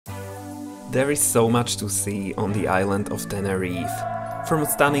There is so much to see on the island of Tenerife, from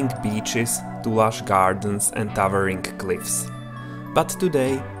stunning beaches to lush gardens and towering cliffs. But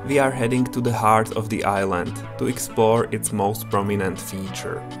today we are heading to the heart of the island to explore its most prominent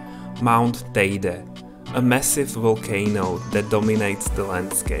feature, Mount Teide, a massive volcano that dominates the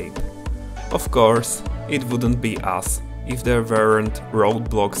landscape. Of course, it wouldn't be us if there weren't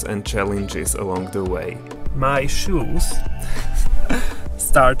roadblocks and challenges along the way. My shoes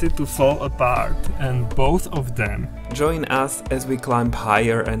started to fall apart, and both of them. Join us as we climb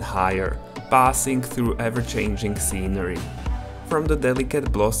higher and higher, passing through ever-changing scenery. From the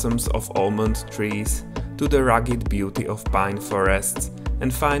delicate blossoms of almond trees, to the rugged beauty of pine forests,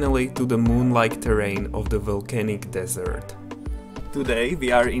 and finally to the moon-like terrain of the volcanic desert. Today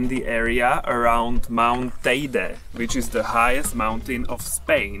we are in the area around Mount Teide, which is the highest mountain of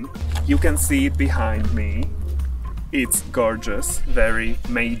Spain. You can see it behind me. It's gorgeous, very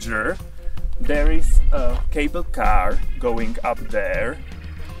major. There is a cable car going up there,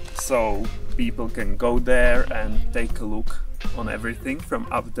 so people can go there and take a look on everything from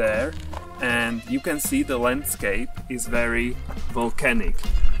up there. And you can see the landscape is very volcanic.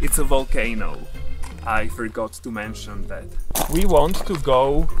 It's a volcano. I forgot to mention that. We want to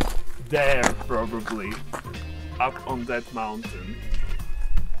go there probably, up on that mountain.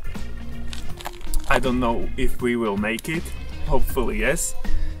 I don't know if we will make it, hopefully yes,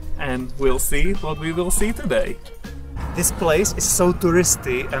 and we'll see what we will see today. This place is so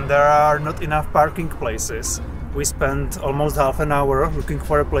touristy and there are not enough parking places. We spent almost half an hour looking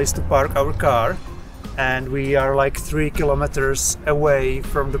for a place to park our car, and we are like 3 kilometers away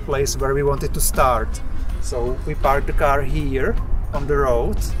from the place where we wanted to start. So we parked the car here on the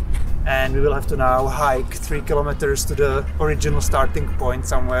road, and we will have to now hike 3 kilometers to the original starting point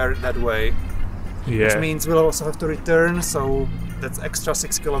somewhere that way. Yeah. Which means we'll also have to return, so that's extra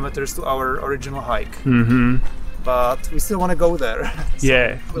 6 kilometers to our original hike. Mm-hmm. But we still want to go there. So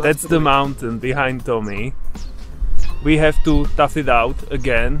yeah, that's the mountain behind Tommy. We have to tough it out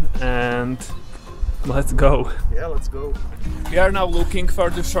again and let's go. Yeah, let's go. We are now looking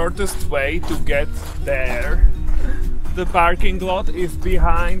for the shortest way to get there. The parking lot is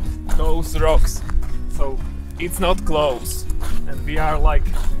behind those rocks, so it's not close. And we are like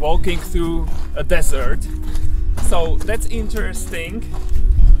walking through a desert. So that's interesting.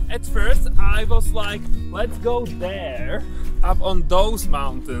 At first I was like, let's go there, up on those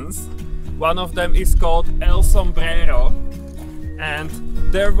mountains. One of them is called El Sombrero, and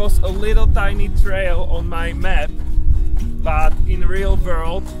there was a little tiny trail on my map, but in real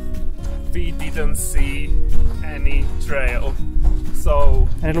world we didn't see any trail. So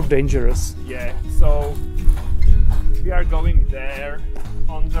and it looked dangerous. Yeah, so we are going there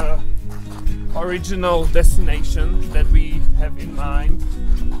on the original destination that we have in mind,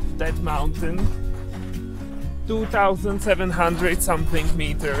 that mountain, 2,700 something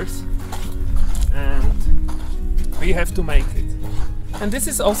meters, and we have to make it. And this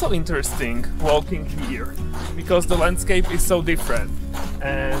is also interesting, walking here, because the landscape is so different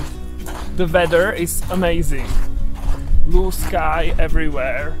and the weather is amazing. Blue sky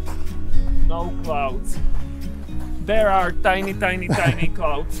everywhere, no clouds. There are tiny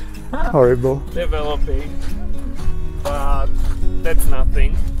clouds Horrible. developing, but that's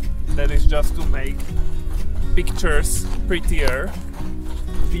nothing. That is just to make pictures prettier.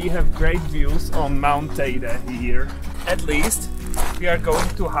 We have great views on Mount Teide here. At least we are going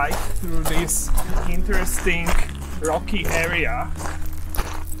to hike through this interesting rocky area.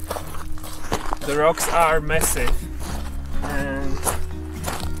 The rocks are massive and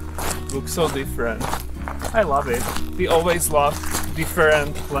look so different. I love it. We always love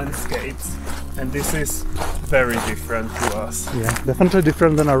different landscapes, and this is very different to us. Yeah, definitely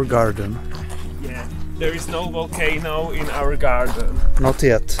different than our garden. Yeah, there is no volcano in our garden. Not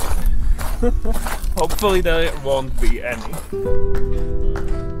yet. Hopefully there won't be any.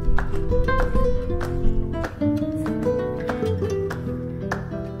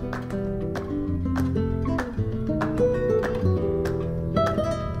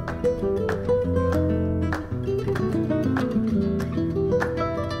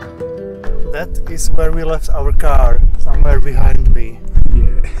 That is where we left our car, somewhere behind me.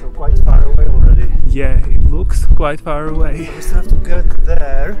 Yeah. So quite far away already. Yeah, it looks quite far away. We still have to get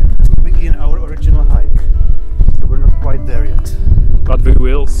there to begin our original hike. So we're not quite there yet. But we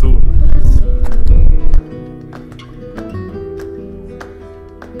will soon.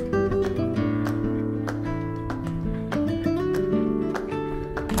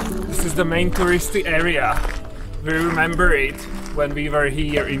 This is the main touristy area. We remember it when we were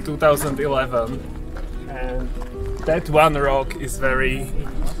here in 2011, and that one rock is very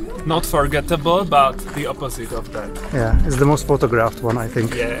not forgettable, but the opposite of that. Yeah, it's the most photographed one, I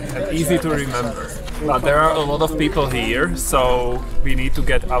think. Yeah, and easy to remember. But there are a lot of people here, so we need to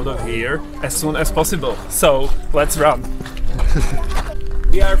get out of here as soon as possible. So let's run.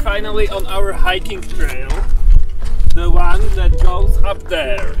 We are finally on our hiking trail, the one that goes up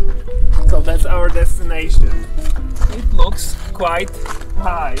there. So that's our destination. It looks quite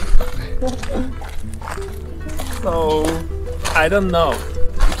high. So I don't know.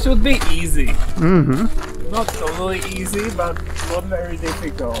 It should be easy. Not totally easy, but not very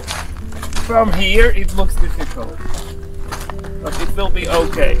difficult. From here it looks difficult, but it will be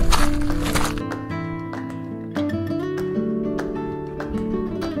okay.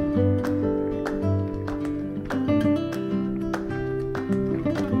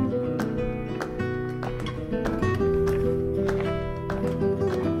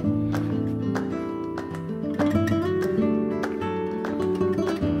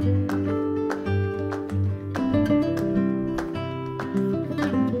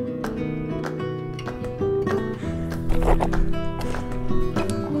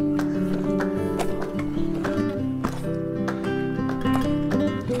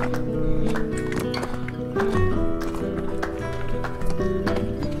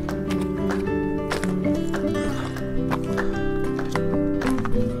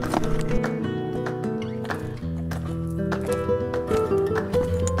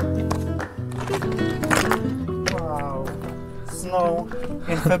 Snow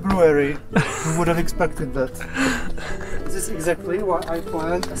in February. Who would have expected that? This is exactly why I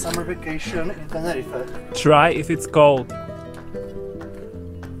planned a summer vacation in Tenerife. Try if it's cold.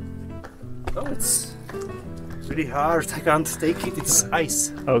 Oh, it's really hard. I can't take it. It's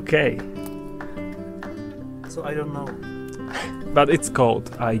ice. Okay, So I don't know. but it's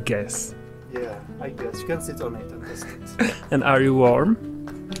cold, I guess. Yeah, I guess. You can sit on it and test it. And are you warm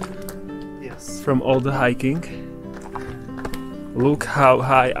Yes. from all the hiking? Look how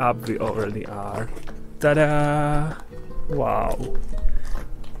high up we already are. Ta-da! Wow!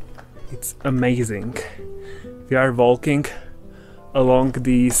 It's amazing. We are walking along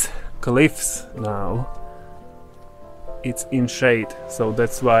these cliffs now. It's in shade, so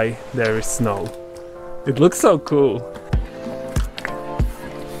that's why there is snow. It looks so cool.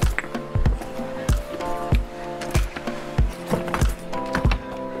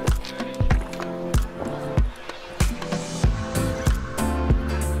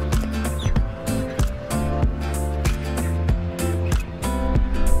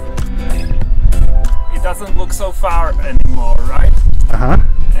 It doesn't look so far anymore, right?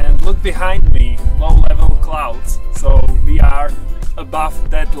 And look behind me, low-level clouds. So we are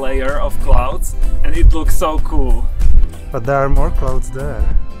above that layer of clouds, and it looks so cool. But there are more clouds there.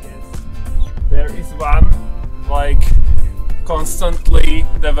 Yes. There is one like constantly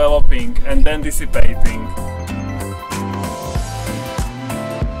developing and then dissipating.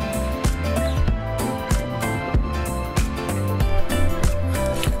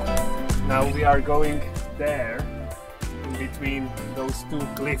 Now we are going there, in between those two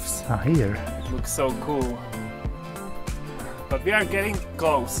cliffs. Here. It looks so cool. But we are getting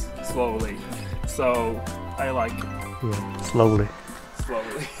close slowly, so I like it. Yeah, slowly.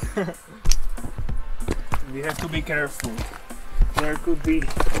 Slowly. We have to be careful. There could be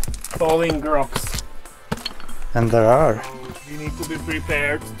falling rocks. And there are. We need to be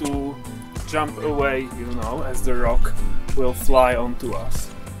prepared to jump away, you know, as the rock will fly onto us.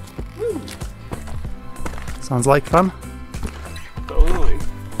 Sounds like fun. Totally.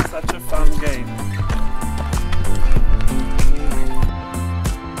 Such a fun game.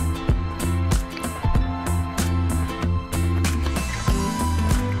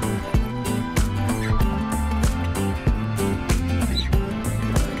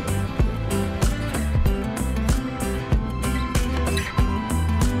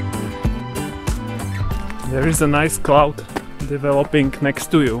 There is a nice cloud developing next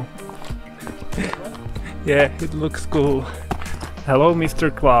to you. Yeah, it looks cool. Hello,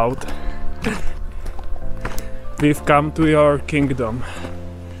 Mr. Cloud. We've come to your kingdom.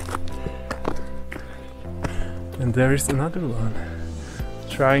 And there is another one,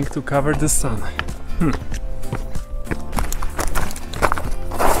 trying to cover the sun.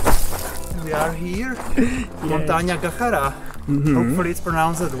 We are here. Mount Guajara. Hopefully it's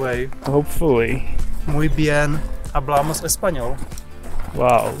pronounced that way. Hopefully. Muy bien. Hablamos español.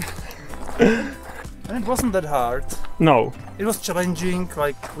 Wow. And it wasn't that hard. No. It was challenging,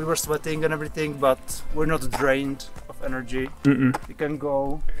 like we were sweating and everything, but we're not drained of energy. We can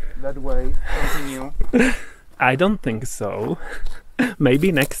go that way, continue. I don't think so.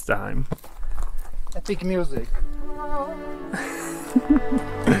 Maybe next time. Epic music.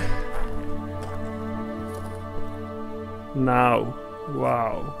 now.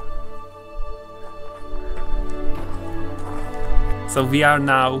 Wow. So we are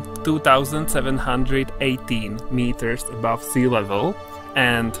now 2,718 meters above sea level,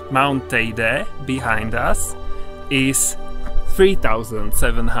 and Mount Teide behind us is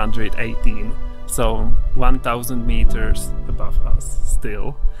 3,718, so 1,000 meters above us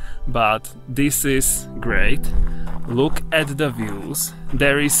still. But this is great. Look at the views.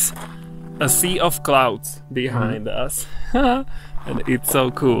 There is a sea of clouds behind us and it's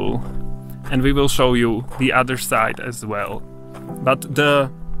so cool. And we will show you the other side as well. But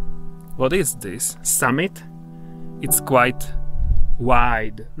what is this? Summit? It's quite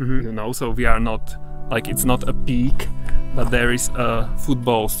wide, you know, so we are not, like, it's not a peak, but there is a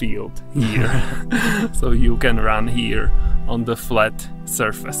football field here. So you can run here on the flat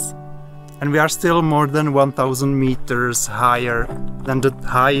surface. And we are still more than 1,000 meters higher than the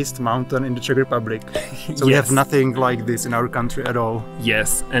highest mountain in the Czech Republic. So we have nothing like this in our country at all.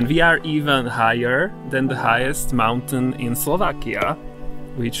 Yes, and we are even higher than the highest mountain in Slovakia,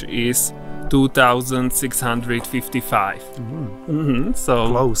 which is 2,655. So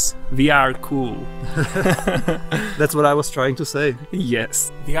close. We are cool. That's what I was trying to say.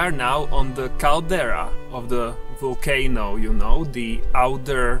 Yes. We are now on the caldera of the volcano, you know, the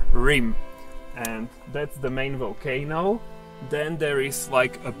outer rim. And that's the main volcano. Then there is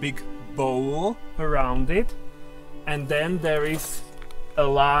like a big bowl around it. And then there is a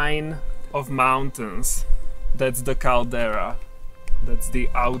line of mountains. That's the caldera. That's the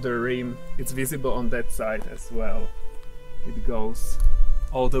outer rim. It's visible on that side as well. It goes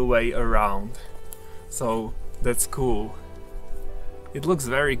all the way around. So that's cool. It looks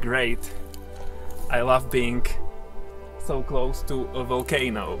very great. I love being so close to a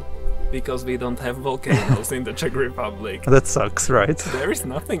volcano, because we don't have volcanoes in the Czech Republic. That sucks, right? There is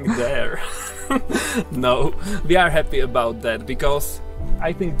nothing there. No, we are happy about that, because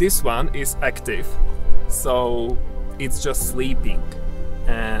I think this one is active. So it's just sleeping,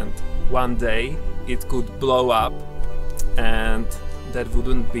 and one day it could blow up, and that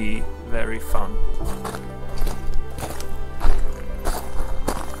wouldn't be very fun.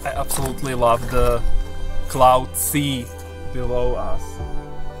 I absolutely love the cloud sea below us.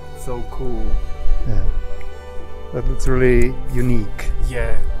 So cool. Yeah. That looks really unique.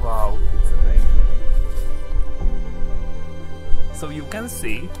 Yeah, wow, it's amazing. So you can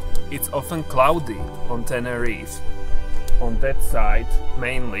see it's often cloudy on Tenerife. On that side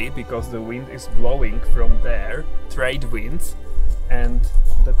mainly because the wind is blowing from there, trade winds, and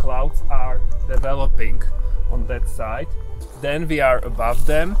the clouds are developing on that side. Then we are above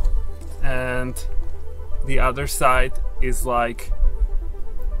them, and the other side is like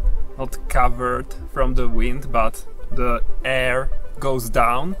not covered from the wind, but the air goes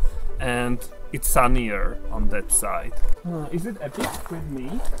down and it's sunnier on that side. Is it epic with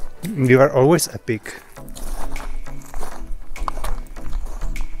me? You are always epic.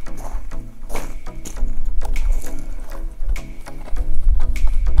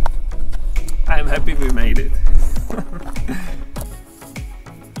 I'm happy we made it.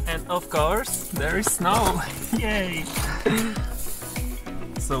 And of course there is snow. Yay!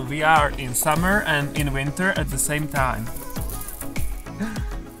 So we are in summer and in winter at the same time.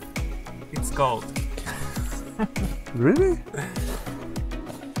 It's cold. Really?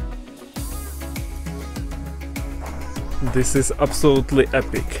 This is absolutely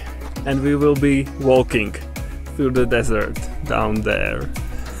epic. And we will be walking through the desert down there.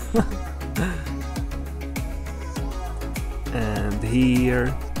 And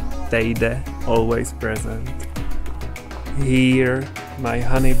here, Teide, always present. Here, my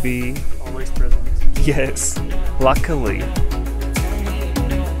honeybee, always present. Yes, luckily.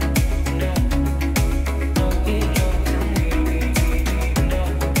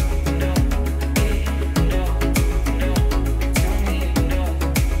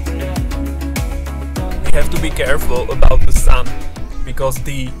 We have to be careful about the sun, because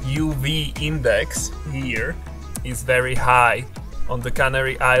the UV index here is very high on the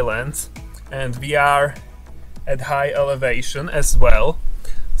Canary Islands, and we are at high elevation as well.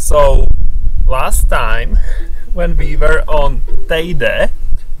 So last time when we were on Teide,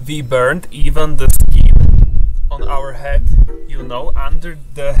 we burned even the skin on our head, you know, under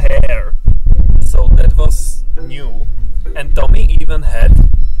the hair. So that was new, and Tommy even had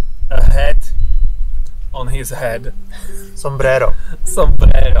a hat on his head. Sombrero.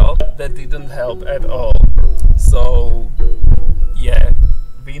 Sombrero, that didn't help at all. So yeah,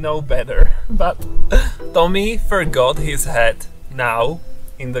 we know better. But Tommy forgot his hat now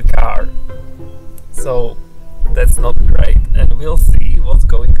in the car. So that's not great, and we'll see what's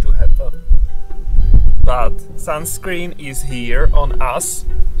going to happen. but sunscreen is here on us,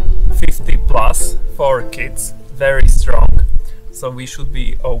 50 plus for kids, very strong, so we should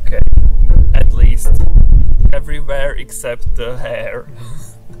be okay, at least everywhere except the hair.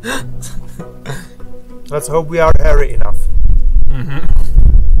 Let's hope we are hairy enough.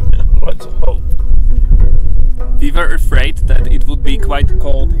 Let's hope. We were afraid that it would be quite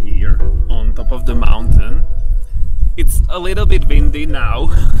cold here on top of the mountain. It's a little bit windy now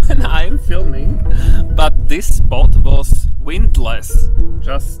and I am filming, but this spot was windless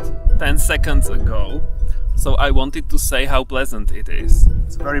just 10 seconds ago, so I wanted to say how pleasant it is.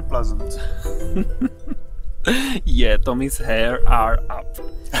 It's very pleasant. Yeah, Tommy's hair are up.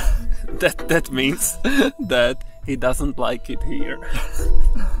 That means that he doesn't like it here.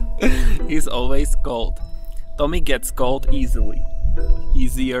 He's always cold. Tommy gets cold easily,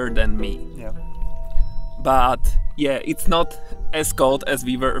 easier than me. Yeah. But yeah, it's not as cold as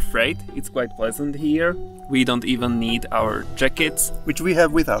we were afraid. It's quite pleasant here. We don't even need our jackets. Which we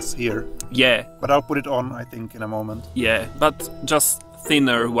have with us here. Yeah. But I'll put it on, I think, in a moment. Yeah, but just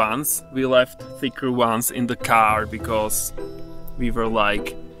thinner ones. We left thicker ones in the car because we were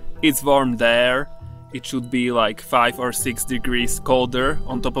like, it's warm there. It should be like 5 or 6 degrees colder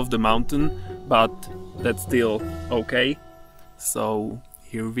on top of the mountain, but that's still okay. So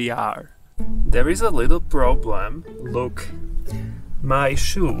here we are. There is a little problem. Look, my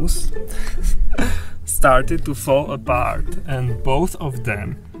shoes started to fall apart, and both of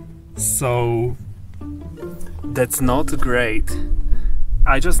them. So that's not great.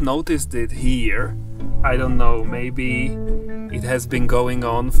 I just noticed it here. I don't know, maybe it has been going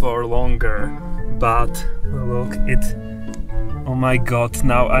on for longer, but look, oh my god,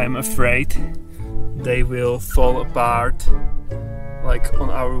 now I'm afraid they will fall apart like on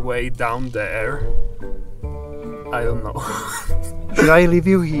our way down there. I don't know. Should I leave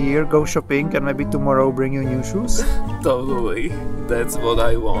you here, go shopping, and maybe tomorrow bring you new shoes? Totally, that's what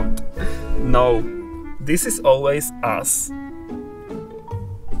I want. No, this is always us.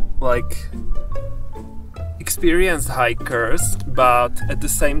 Like experienced hikers, but at the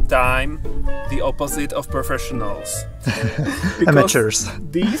same time the opposite of professionals. Amateurs.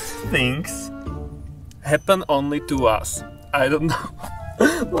 These things happen only to us. I don't know.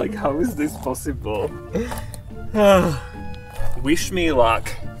 Like, how is this possible? Wish me luck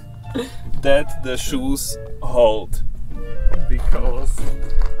that the shoes hold, because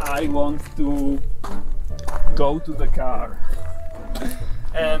I want to go to the car.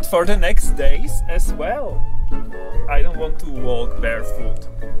 And for the next days as well. I don't want to walk barefoot.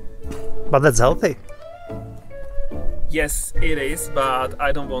 But that's healthy. Yes, it is, but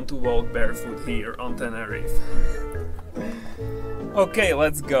I don't want to walk barefoot here on Tenerife. Okay,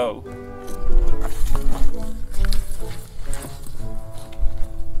 let's go.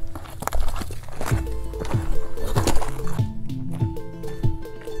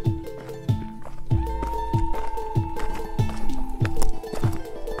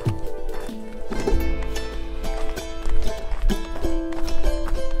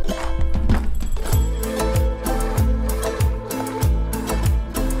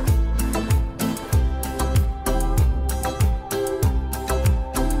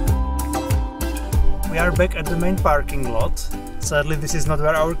 We are back at the main parking lot. Sadly, this is not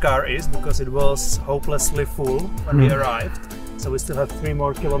where our car is because it was hopelessly full when we arrived. So we still have 3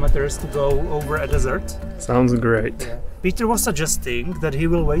 more kilometers to go over a desert. Sounds great. Yeah. Peter was suggesting that he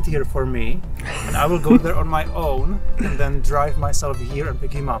will wait here for me and I will go there on my own and then drive myself here and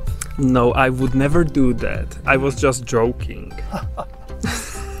pick him up. No, I would never do that. I was just joking.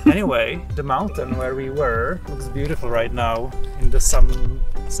 Anyway, the mountain where we were looks beautiful right now in the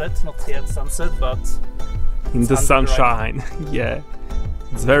sunset, not yet sunset, but in the sunshine. Yeah,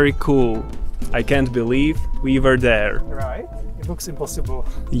 it's very cool. I can't believe we were there. Right? It looks impossible.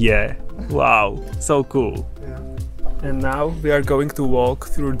 Yeah, wow, so cool. Yeah. And now we are going to walk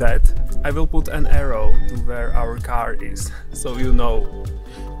through that. I will put an arrow to where our car is, so you know,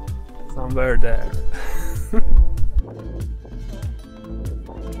 somewhere there.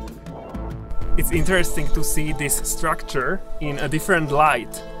 It's interesting to see this structure in a different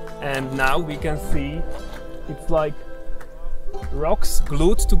light, and now we can see it's like rocks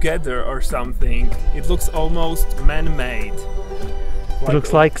glued together or something. It looks almost man-made. It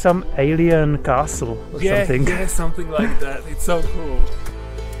looks like some alien castle or something. Yeah, something like that. It's so cool.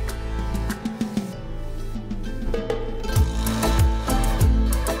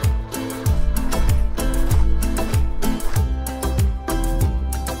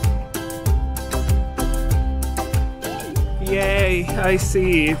 Yay, I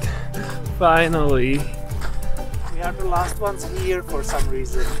see it. Finally. We are the last ones here for some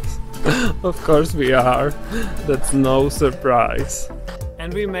reason. Of course we are. That's no surprise.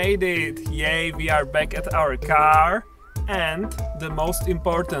 And we made it! Yay, we are back at our car. And the most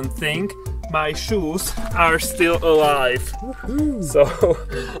important thing, my shoes are still alive. So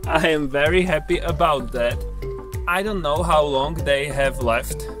I am very happy about that. I don't know how long they have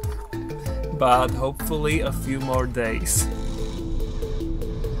left, but hopefully a few more days.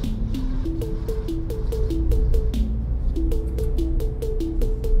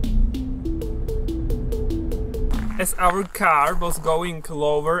 As our car was going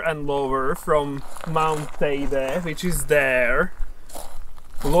lower and lower from Mount Teide, which is there,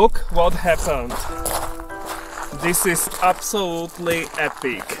 look what happened. This is absolutely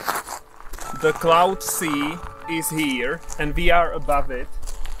epic. The cloud sea is here and we are above it,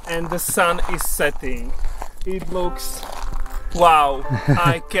 and the sun is setting. It looks... wow,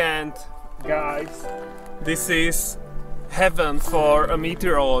 I can't, guys. This is heaven for a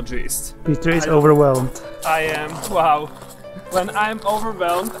meteorologist. Peter is overwhelmed. I am, wow. When I'm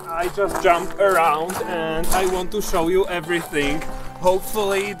overwhelmed, I just jump around and I want to show you everything.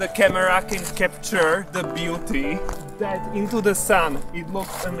 Hopefully the camera can capture the beauty. That into the sun, it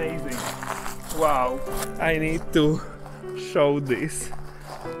looks amazing. Wow, I need to show this.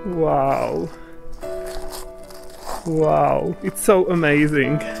 Wow. Wow, it's so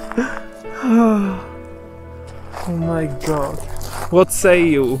amazing. Oh my god. What say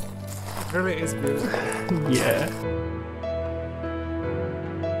you? It really is beautiful. Yeah.